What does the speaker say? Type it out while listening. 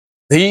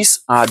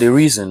These are the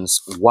reasons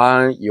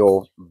why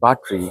your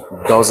battery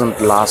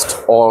doesn't last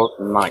all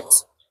night.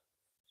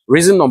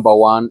 Reason number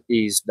one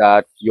is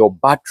that your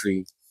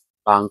battery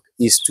bank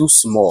is too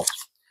small.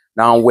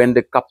 Now, when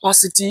the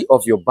capacity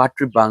of your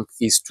battery bank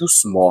is too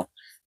small,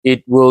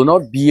 it will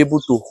not be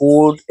able to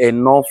hold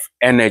enough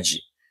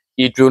energy.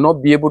 It will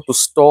not be able to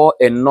store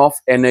enough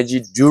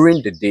energy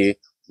during the day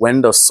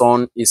when the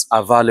sun is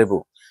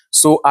available.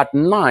 So at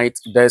night,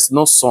 there's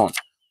no sun.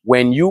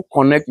 When you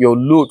connect your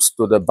loads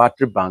to the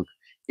battery bank,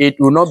 it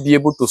will not be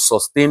able to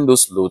sustain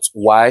those loads.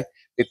 Why?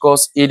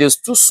 Because it is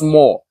too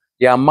small.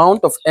 The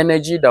amount of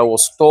energy that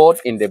was stored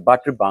in the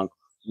battery bank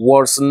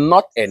was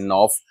not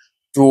enough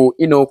to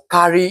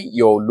carry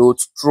your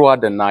loads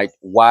throughout the night.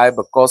 Why?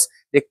 Because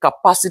the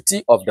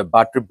capacity of the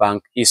battery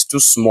bank is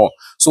too small.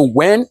 So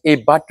when a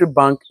battery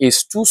bank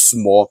is too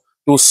small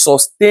to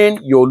sustain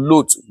your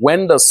loads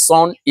when the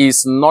sun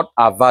is not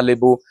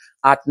available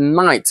at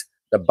night,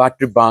 the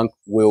battery bank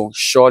will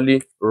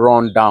surely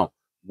run down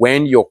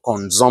when your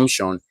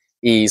consumption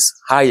is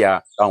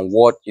higher than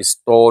what is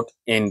stored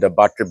in the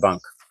battery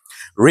bank.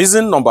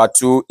 Reason number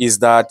two is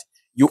that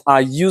you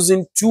are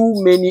using too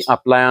many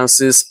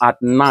appliances at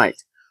night.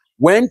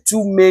 When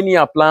too many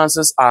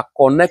appliances are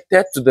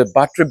connected to the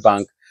battery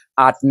bank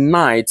at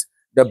night,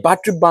 the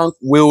battery bank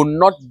will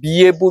not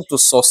be able to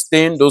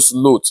sustain those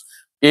loads.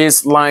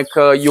 It's like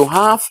you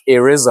have a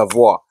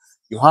reservoir,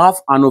 you have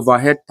an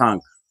overhead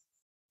tank,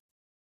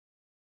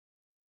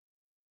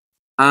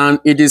 and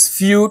it is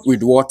filled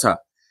with water.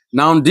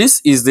 Now,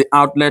 this is the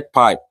outlet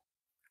pipe,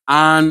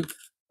 and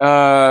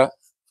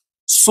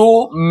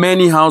so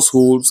many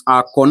households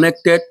are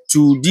connected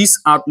to this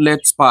outlet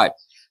pipe.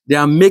 They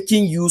are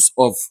making use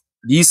of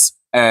this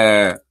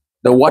the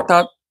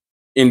water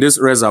in this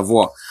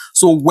reservoir.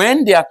 So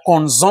when their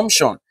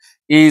consumption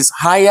is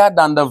higher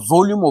than the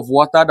volume of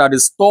water that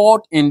is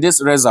stored in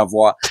this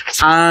reservoir,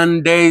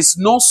 and there is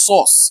no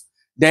source,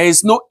 there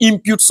is no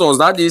input source,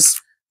 that is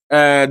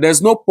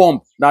there's no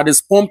pump that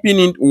is pumping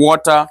in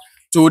water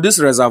to this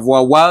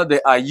reservoir while they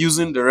are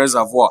using the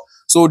reservoir.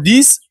 So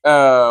this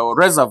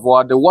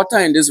reservoir, the water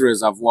in this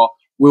reservoir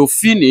will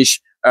finish,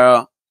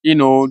 it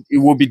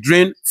will be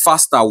drained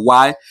faster.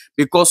 Why?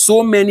 Because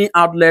so many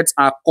outlets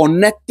are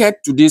connected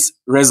to this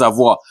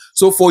reservoir.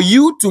 So for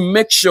you to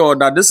make sure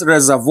that this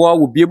reservoir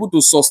will be able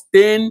to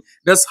sustain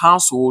this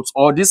households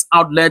or this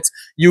outlets,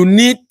 you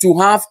need to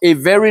have a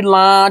very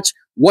large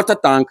water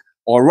tank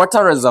or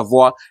water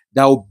reservoir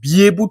that will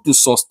be able to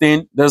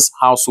sustain this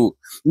household.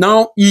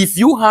 Now, if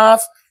you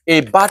have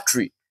a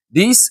battery,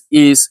 this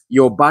is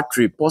your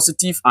battery,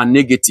 positive and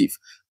negative,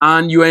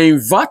 and your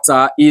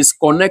inverter is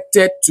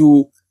connected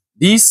to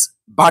this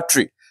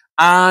battery,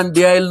 and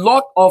there are a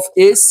lot of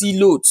AC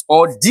loads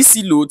or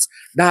DC loads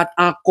that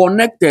are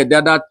connected,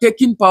 that are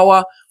taking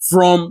power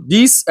from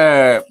this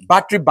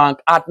battery bank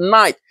at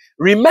night.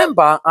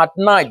 Remember, at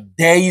night,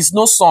 there is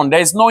no sun,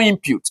 there is no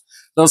input.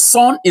 The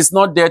sun is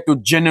not there to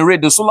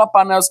generate. The solar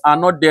panels are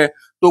not there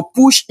to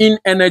push in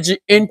energy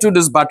into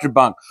this battery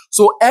bank.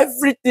 So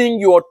everything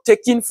you are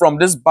taking from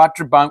this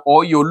battery bank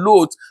or your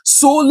loads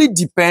solely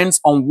depends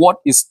on what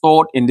is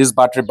stored in this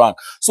battery bank.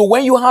 So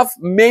when you have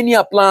many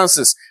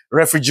appliances,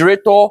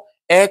 refrigerator,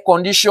 air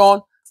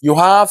condition, you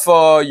have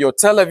your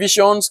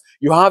televisions,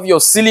 you have your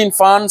ceiling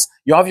fans,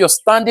 you have your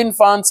standing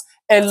fans,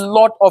 a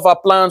lot of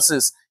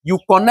appliances, you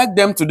connect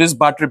them to this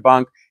battery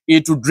bank,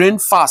 it will drain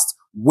fast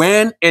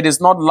when it is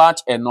not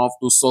large enough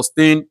to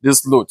sustain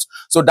these loads.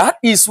 So that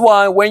is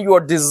why when you are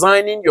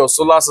designing your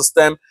solar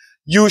system,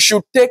 you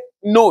should take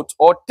note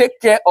or take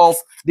care of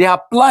the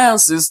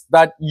appliances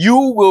that you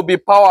will be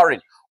powering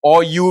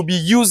or you will be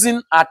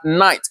using at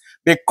night,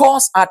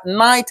 because at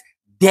night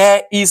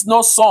there is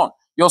no sun.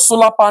 Your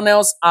solar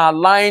panels are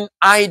lying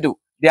idle.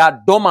 They are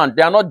dormant.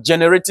 They are not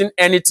generating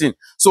anything.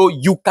 So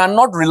you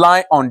cannot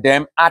rely on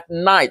them at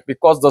night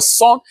because the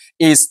sun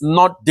is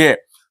not there.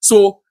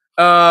 So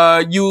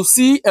you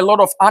see a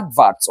lot of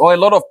adverts, or a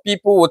lot of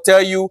people will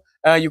tell you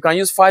you can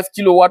use 5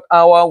 kilowatt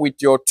hour with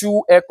your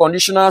 2 air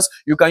conditioners.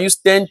 You can use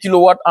 10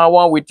 kilowatt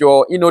hour with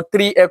your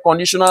 3 air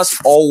conditioners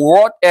or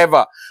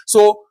whatever.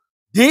 So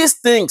these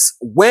things,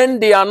 when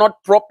they are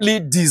not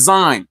properly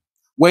designed,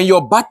 when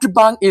your battery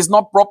bank is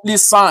not properly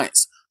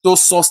sized to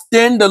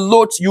sustain the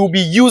loads you'll be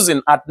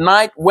using at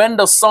night when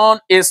the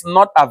sun is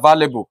not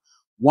available,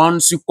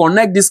 once you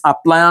connect these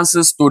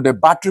appliances to the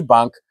battery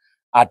bank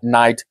at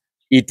night,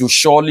 it will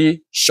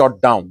surely shut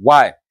down.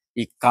 Why?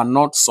 It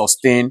cannot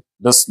sustain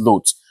this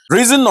loads.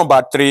 Reason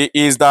number three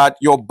is that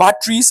your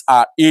batteries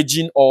are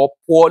aging or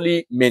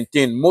poorly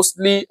maintained.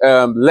 Mostly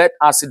lead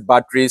acid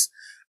batteries,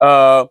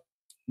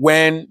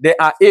 when they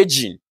are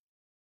aging,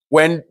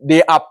 when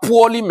they are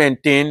poorly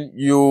maintained,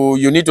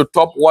 you need to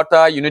top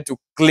water, you need to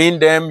clean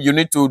them, you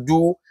need to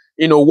do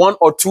 1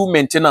 or 2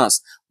 maintenance.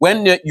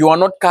 When you are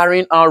not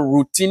carrying out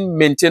routine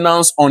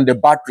maintenance on the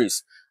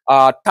batteries,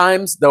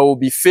 times that will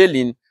be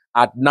failing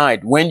at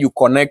night when you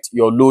connect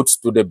your loads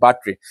to the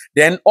battery.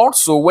 Then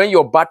also when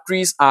your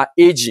batteries are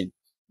aging,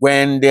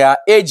 when they are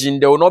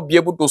aging, they will not be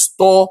able to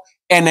store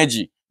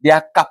energy.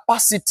 their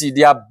capacity,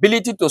 their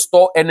ability to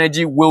store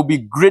energy will be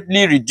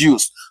greatly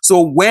reduced.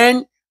 So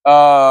when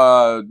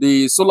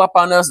the solar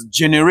panels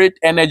generate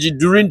energy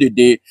during the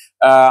day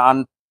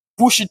and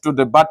push it to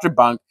the battery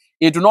bank,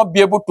 it will not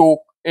be able to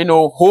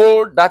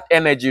hold that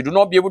energy. It will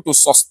not be able to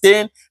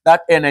sustain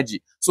that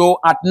energy. So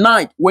at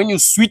night, when you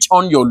switch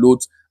on your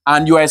loads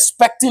and you are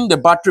expecting the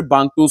battery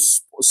bank to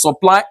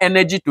supply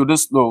energy to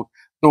this load,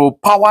 to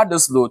power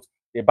this load,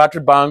 the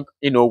battery bank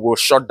will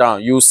shut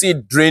down. You see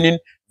it draining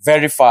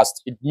very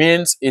fast. It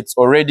means it's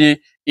already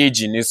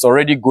aging, it's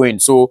already going.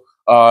 So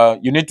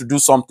you need to do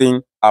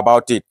something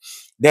about it.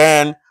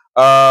 Then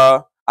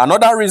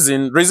another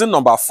reason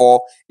number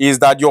 4 is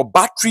that your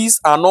batteries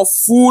are not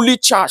fully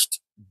charged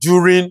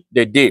during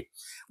the day.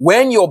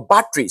 When your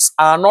batteries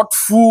are not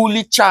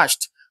fully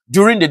charged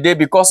during the day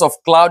because of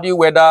cloudy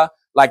weather,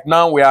 like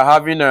now we are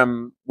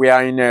having we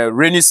are in a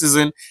rainy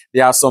season,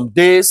 there are some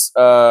days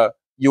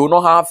you will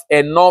not have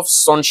enough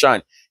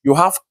sunshine. You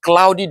have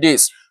cloudy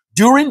days.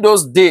 During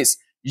those days,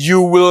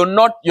 you will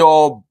not,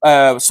 your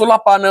solar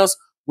panels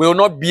will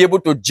not be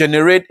able to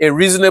generate a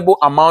reasonable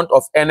amount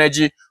of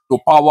energy to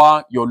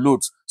power your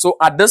loads. So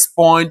at this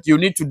point, you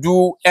need to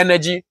do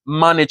energy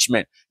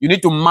management. You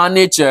need to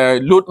manage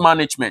load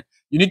management.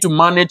 You need to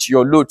manage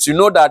your loads. You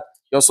know that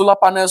your solar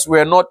panels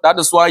were not, that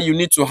is why you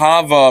need to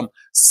have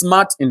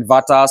smart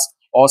inverters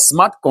or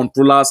smart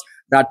controllers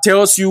that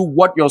tells you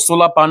what your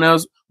solar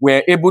panels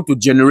were able to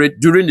generate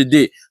during the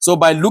day. So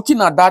by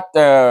looking at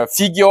that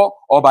figure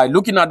or by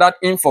looking at that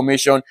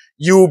information,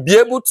 you'll be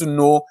able to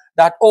know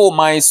that, oh,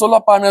 my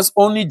solar panels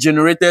only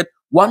generated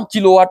 1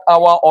 kilowatt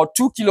hour or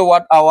 2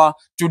 kilowatt hour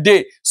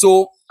today.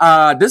 So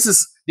this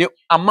is the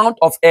amount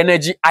of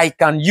energy I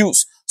can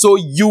use. So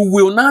you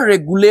will now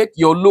regulate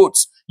your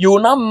loads. You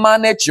will now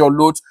manage your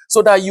loads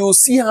so that you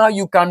see how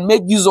you can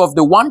make use of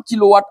the 1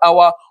 kilowatt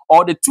hour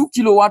or the 2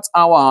 kilowatt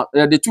hour,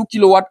 the 2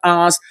 kilowatt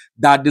hours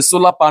that the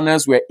solar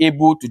panels were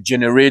able to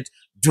generate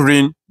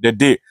during the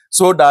day,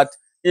 so that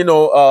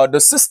the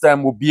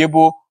system will be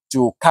able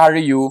to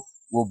carry you,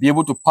 will be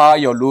able to power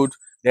your load.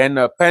 Then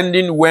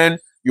pending when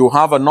you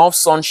have enough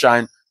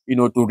sunshine,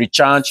 to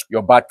recharge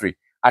your battery.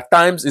 At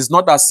times, it's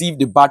not as if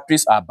the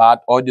batteries are bad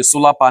or the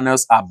solar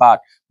panels are bad,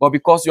 but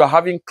because you are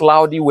having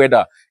cloudy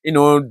weather,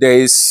 there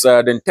is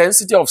the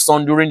intensity of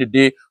sun during the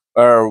day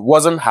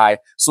wasn't high,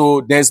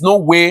 so there's no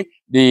way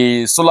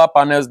the solar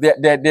panels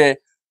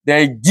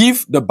they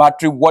give the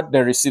battery what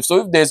they receive.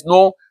 So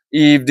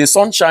if the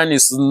sunshine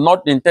is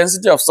not, the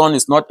intensity of sun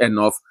is not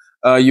enough,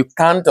 you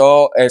can't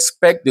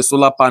expect the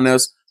solar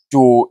panels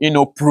to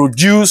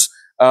produce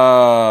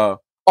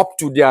up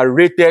to their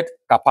rated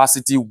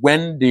capacity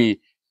when the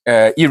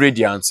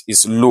irradiance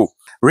is low.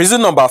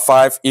 Reason number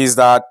 5 is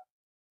that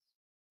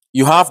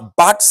you have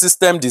bad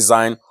system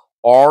design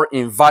or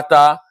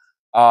inverter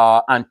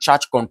and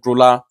charge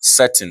controller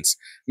settings.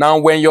 Now,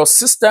 when your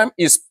system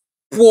is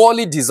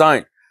poorly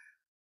designed,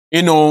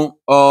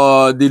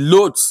 the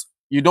loads,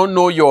 you don't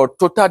know your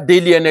total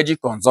daily energy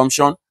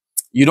consumption.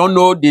 You don't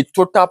know the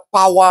total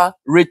power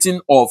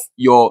rating of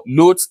your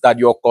loads that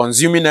you're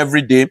consuming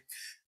every day.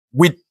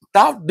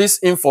 Without this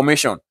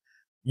information,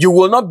 you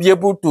will not be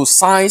able to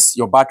size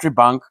your battery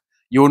bank.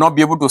 You will not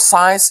be able to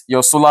size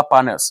your solar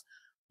panels.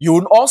 You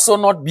will also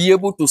not be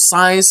able to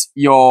size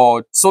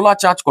your solar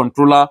charge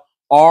controller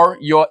or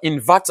your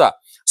inverter.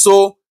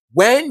 So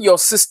when your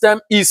system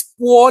is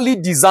poorly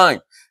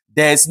designed,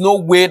 there's no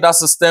way that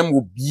system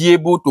will be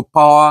able to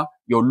power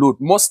your load.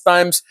 Most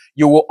times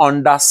you will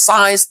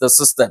undersize the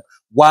system.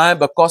 Why?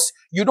 Because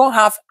you don't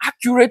have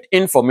accurate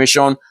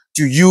information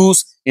to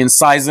use in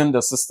sizing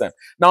the system.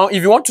 Now,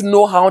 if you want to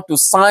know how to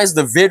size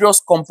the various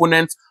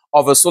components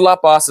of a solar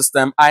power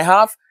system, I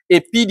have a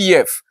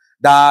PDF,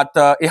 that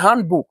a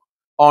handbook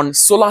on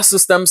solar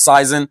system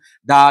sizing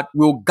that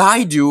will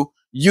guide you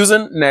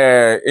using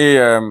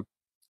NEC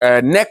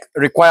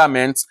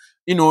requirements,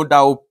 that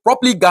will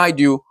properly guide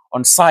you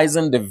on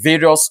sizing the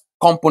various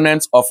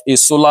components of a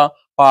solar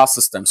power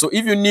system. So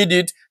if you need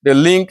it, the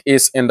link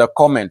is in the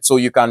comment. So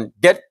you can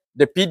get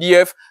the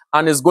PDF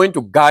and it's going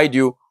to guide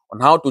you on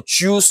how to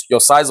choose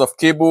your size of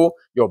cable,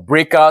 your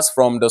breakers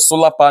from the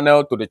solar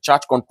panel to the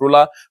charge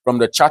controller, from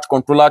the charge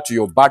controller to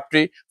your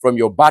battery, from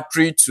your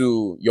battery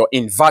to your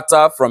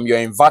inverter, from your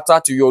inverter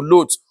to your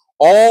loads.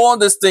 All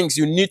these things,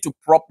 you need to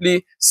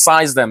properly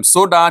size them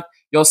so that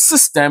your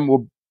system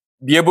will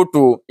be able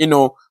to,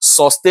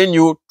 sustain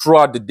you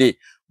throughout the day.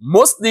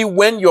 Mostly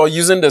when you're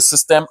using the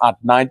system at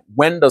night,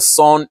 when the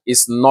sun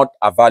is not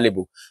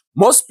available.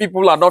 Most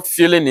people are not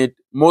feeling it.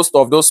 Most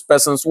of those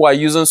persons who are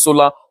using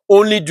solar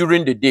only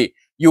during the day,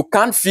 you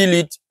can't feel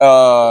it,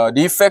 the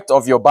effect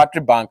of your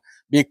battery bank,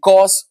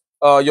 because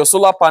your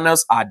solar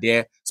panels are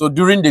there. So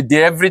during the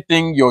day,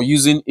 everything you're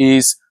using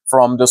is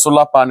from the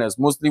solar panels.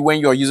 Mostly when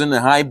you're using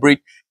a hybrid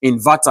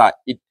inverter,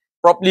 it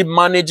properly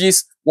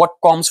manages what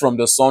comes from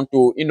the sun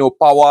to,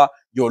 power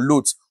your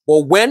loads.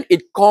 But when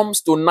it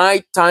comes to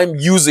nighttime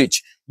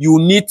usage, you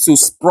need to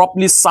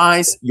properly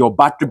size your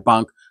battery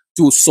bank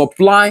to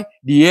supply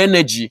the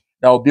energy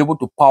that will be able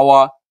to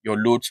power your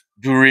load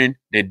during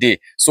the day.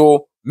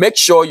 So make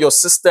sure your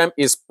system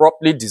is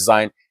properly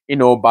designed,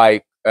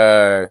 by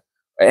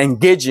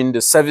engaging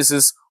the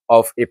services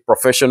of a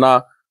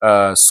professional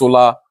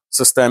solar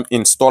system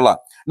installer.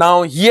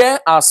 Now, here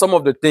are some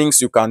of the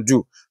things you can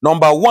do.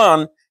 Number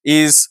one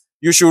is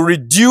you should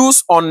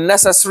reduce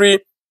unnecessary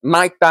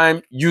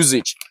nighttime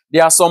usage.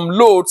 There are some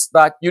loads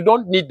that you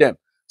don't need them.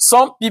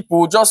 Some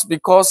people, just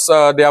because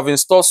they have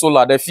installed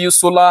solar, they feel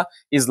solar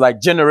is like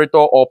generator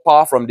or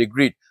power from the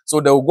grid. So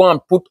they'll go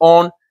and put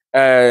on,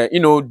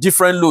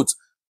 different loads.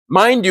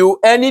 Mind you,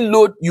 any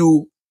load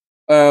you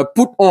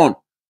put on,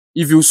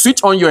 if you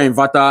switch on your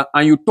inverter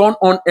and you turn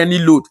on any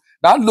load,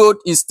 that load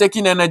is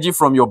taking energy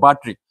from your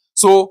battery.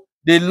 So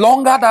the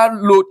longer that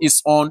load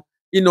is on,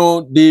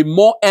 the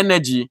more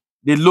energy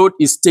the load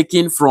is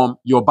taking from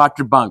your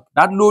battery bank.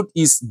 That load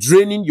is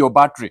draining your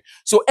battery.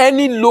 So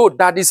any load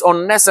that is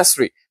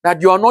unnecessary,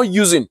 that you are not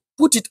using,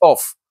 put it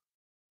off.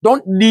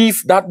 Don't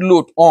leave that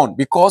load on,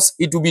 because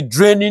it will be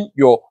draining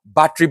your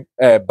battery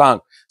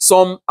bank.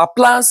 Some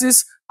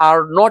appliances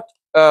are not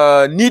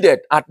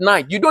needed at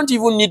night. You don't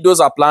even need those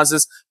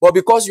appliances, but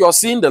because you are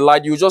seeing the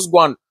light, you just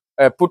go and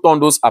put on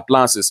those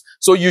appliances.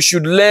 So you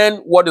should learn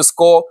what is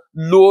called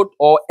load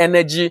or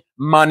energy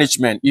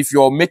management. If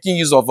you're making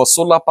use of a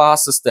solar power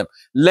system,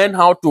 learn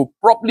how to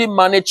properly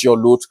manage your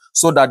load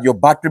so that your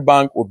battery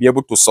bank will be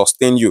able to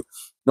sustain you.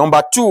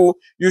 Number two,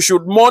 you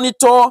should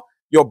monitor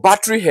your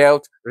battery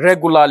health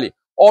regularly.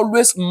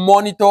 Always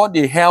monitor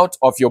the health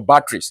of your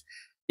batteries.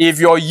 If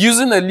you're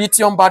using a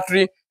lithium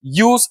battery,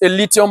 use a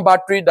lithium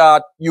battery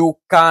that you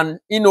can,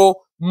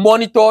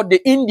 monitor the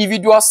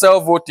individual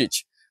cell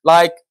voltage.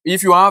 Like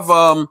if you have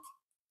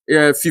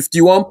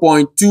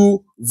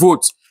 51.2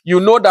 volts,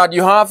 you know that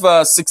you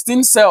have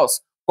 16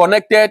 cells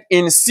connected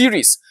in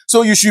series.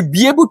 So you should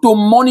be able to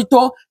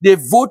monitor the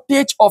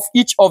voltage of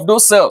each of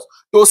those cells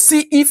to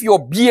see if your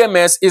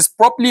BMS is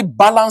properly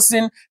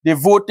balancing the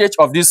voltage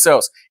of these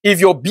cells. If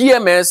your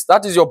BMS,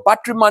 that is your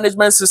battery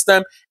management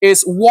system,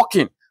 is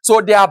working. So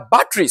there are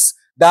batteries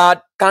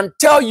that can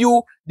tell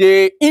you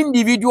the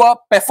individual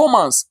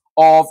performance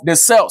of the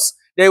cells.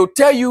 They will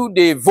tell you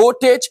the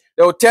voltage,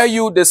 they will tell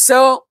you the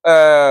cell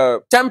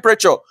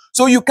temperature.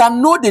 So you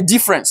can know the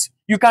difference.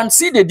 You can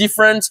see the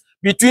difference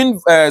between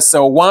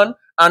cell 1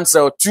 and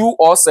cell 2,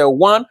 or cell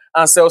 1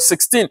 and cell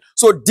 16.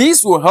 So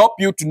this will help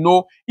you to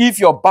know if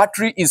your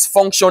battery is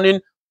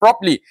functioning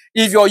properly.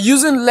 If you're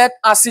using lead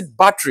acid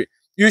battery,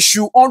 you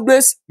should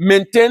always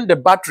maintain the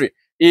battery.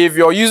 If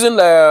you're using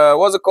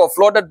what's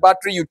flooded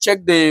battery, you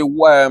check the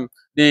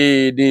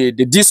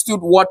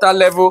distilled water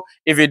level.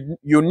 If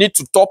you need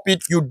to top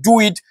it, you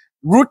do it.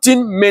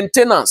 Routine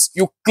maintenance.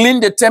 You clean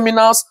the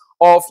terminals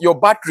of your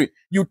battery.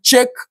 You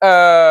check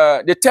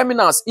the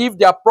terminals if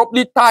they are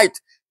properly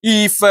tight.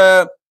 If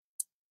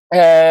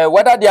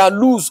whether they are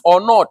loose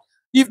or not.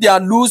 If they are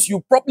loose,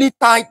 you properly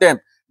tie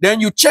them.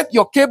 Then you check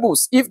your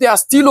cables if they are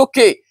still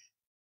okay.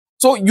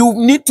 So you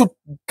need to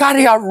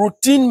carry out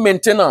routine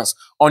maintenance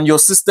on your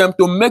system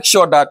to make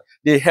sure that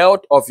the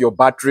health of your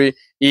battery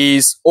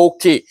is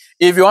okay.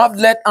 If you have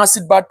lead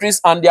acid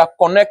batteries and they are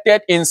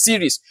connected in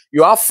series,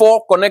 you have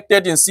 4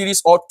 connected in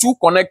series or 2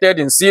 connected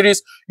in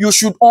series, you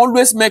should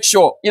always make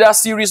sure, either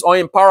series or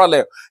in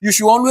parallel, you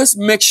should always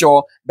make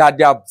sure that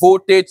their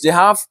voltage, they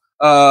have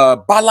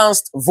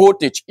balanced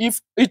voltage.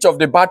 If each of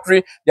the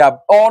battery,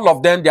 all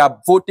of them, their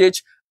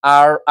voltage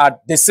are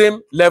at the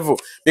same level.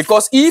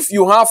 Because if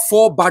you have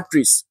 4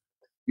 batteries,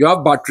 you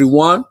have battery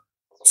 1,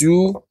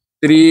 2,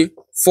 3,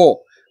 4,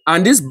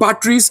 and these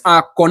batteries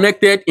are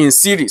connected in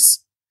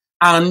series,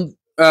 and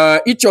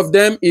each of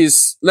them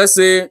is, let's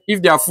say,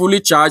 if they are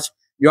fully charged,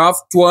 you have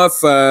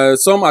 12.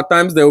 Some at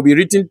times they will be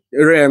reading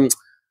 13.0,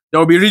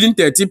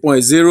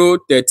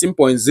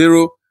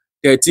 13.0,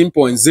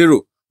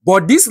 13.0.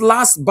 But this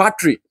last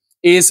battery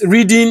is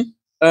reading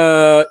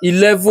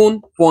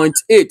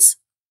 11.8.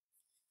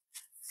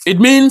 It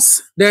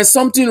means there's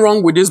something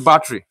wrong with this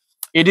battery.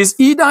 It is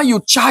either you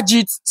charge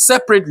it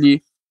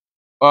separately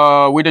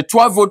with a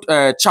 12-volt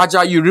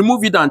charger, you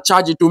remove it and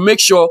charge it to make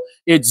sure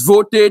its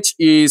voltage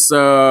is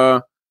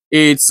the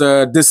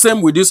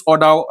same with this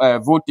other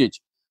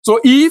voltage. So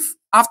if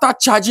after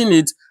charging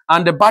it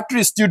and the battery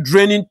is still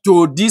draining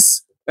to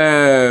this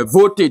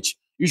voltage,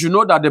 you should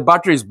know that the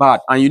battery is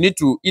bad and you need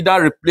to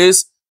either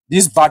replace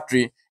this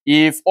battery.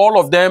 If all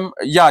of them,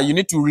 you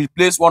need to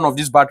replace one of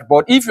these batteries.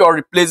 But if you're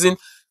replacing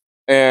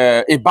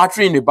a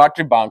battery in a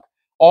battery bank,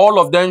 all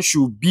of them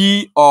should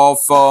be of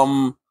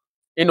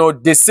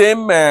the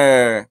same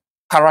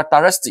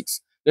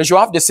characteristics. They should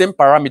have the same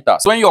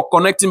parameters. So when you're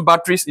connecting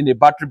batteries in a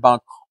battery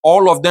bank,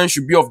 all of them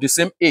should be of the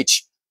same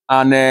age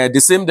and they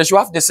should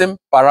have the same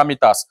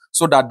parameters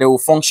so that they will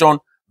function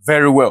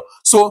very well.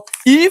 So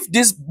if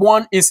this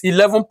one is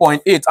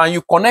 11.8 and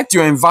you connect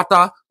your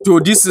inverter to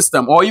this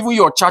system or even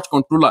your charge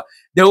controller,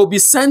 they will be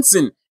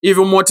sensing. If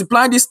you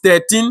multiply this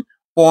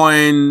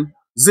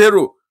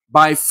 13.0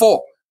 by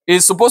 4,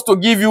 it's supposed to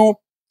give you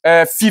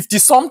 50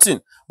 something.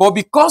 But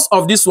because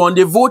of this one,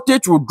 the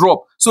voltage will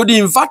drop. So the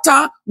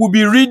inverter will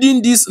be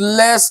reading this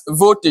less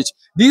voltage.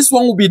 This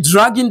one will be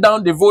dragging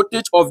down the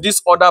voltage of this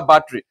other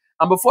battery.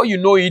 And before you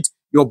know it,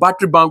 your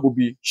battery bank will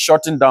be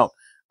shutting down.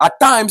 At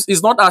times,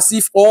 it's not as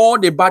if all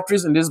the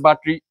batteries in this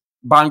battery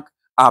bank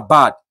are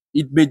bad.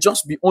 It may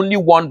just be only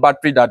one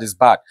battery that is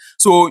bad.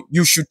 So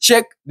you should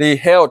check the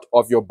health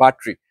of your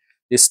battery,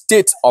 the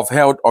state of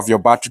health of your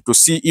battery, to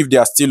see if they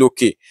are still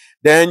okay.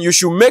 Then you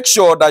should make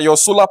sure that your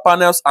solar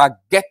panels are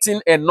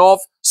getting enough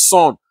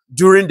sun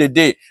during the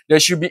day. They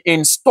should be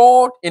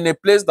installed in a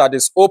place that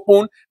is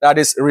open, that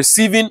is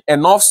receiving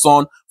enough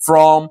sun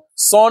from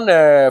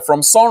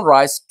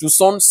sunrise to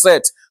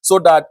sunset, so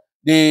that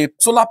the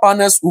solar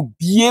panels will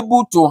be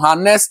able to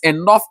harness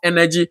enough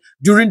energy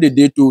during the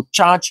day to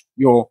charge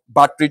your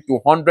battery to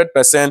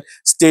 100%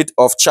 state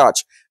of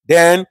charge.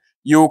 Then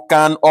you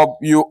can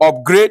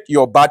upgrade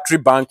your battery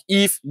bank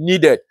if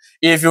needed.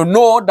 If you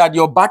know that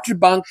your battery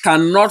bank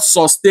cannot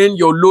sustain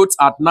your loads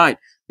at night,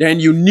 then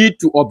you need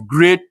to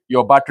upgrade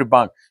your battery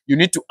bank. You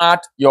need to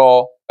add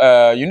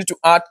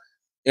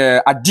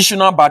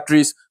additional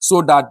batteries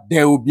so that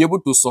they will be able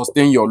to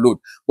sustain your load.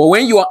 But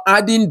when you are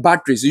adding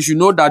batteries, you should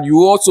know that you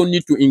also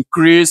need to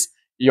increase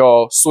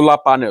your solar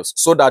panels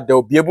so that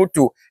they'll be able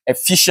to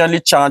efficiently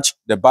charge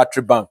the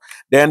battery bank.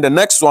 Then the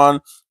next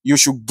one, you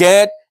should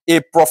get a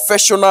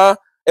professional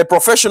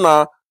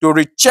to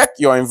recheck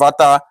your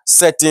inverter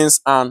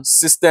settings and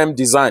system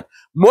design.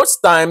 Most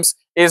times,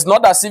 it's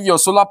not as if your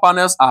solar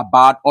panels are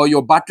bad or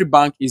your battery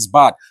bank is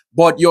bad,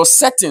 but your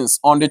settings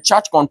on the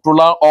charge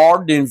controller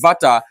or the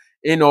inverter,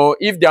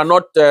 if they are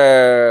not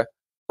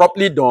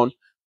properly done,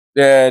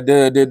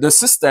 the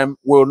system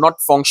will not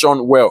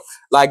function well.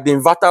 Like the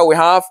inverter, we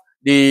have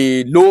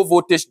the low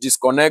voltage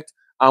disconnect,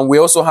 and we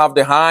also have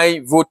the high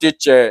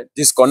voltage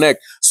disconnect.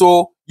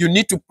 So you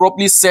need to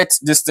properly set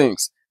these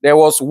things. There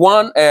was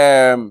one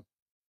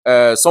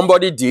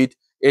somebody did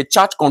a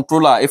charge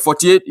controller, a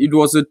 48, it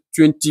was a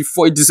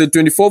 24, it is a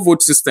 24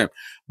 volt system,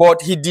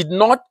 but he did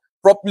not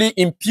properly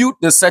impute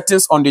the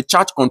settings on the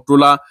charge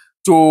controller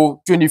to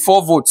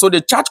 24 volts. So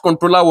the charge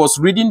controller was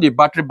reading the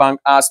battery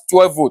bank as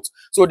 12 volts.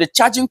 So the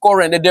charging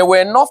current, there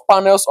were enough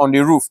panels on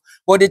the roof,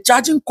 but the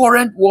charging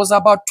current was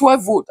about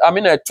 12 volts,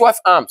 12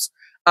 amps.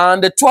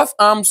 And the 12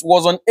 amps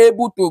was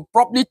unable to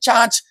properly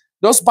charge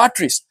those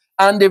batteries.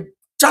 And the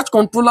charge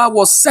controller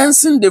was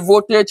sensing the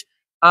voltage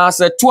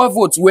as a 12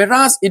 volts,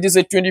 whereas it is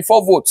a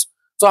 24 volts.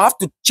 So I have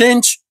to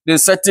change the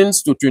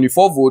settings to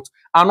 24 volts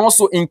and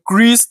also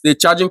increase the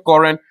charging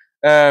current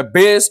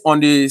based on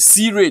the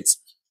C rates,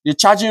 the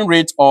charging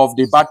rate of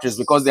the batteries,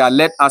 because they are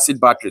lead acid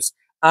batteries.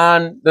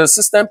 And the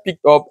system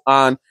picked up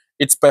and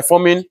it's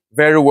performing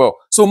very well.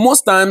 So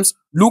most times,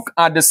 look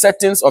at the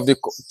settings of the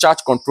charge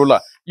controller.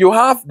 You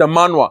have the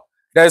manual.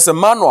 There is a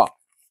manual.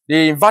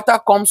 The inverter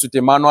comes with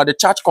a manual. The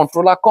charge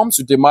controller comes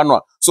with a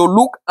manual. So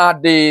look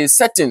at the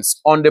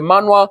settings on the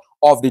manual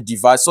of the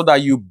device so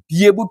that you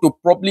be able to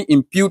properly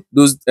impute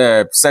those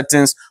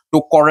settings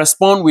to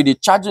correspond with the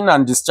charging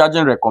and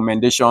discharging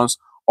recommendations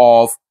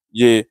of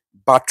the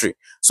battery.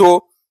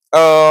 So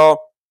do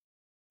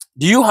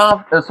you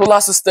have a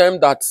solar system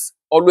that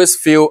always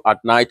fails at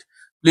night?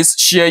 Please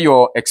share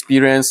your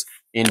experience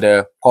in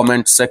the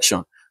comment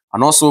section.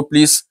 And also,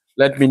 please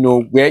let me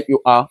know where you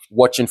are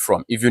watching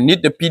from. If you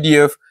need the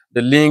PDF,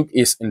 the link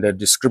is in the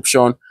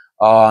description.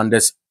 And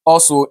there's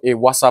also a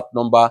WhatsApp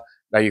number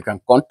that you can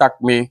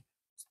contact me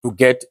to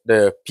get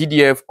the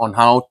PDF on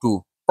how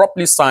to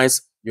properly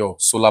size your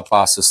solar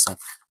power system.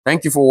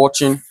 Thank you for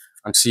watching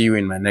and see you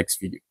in my next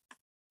video.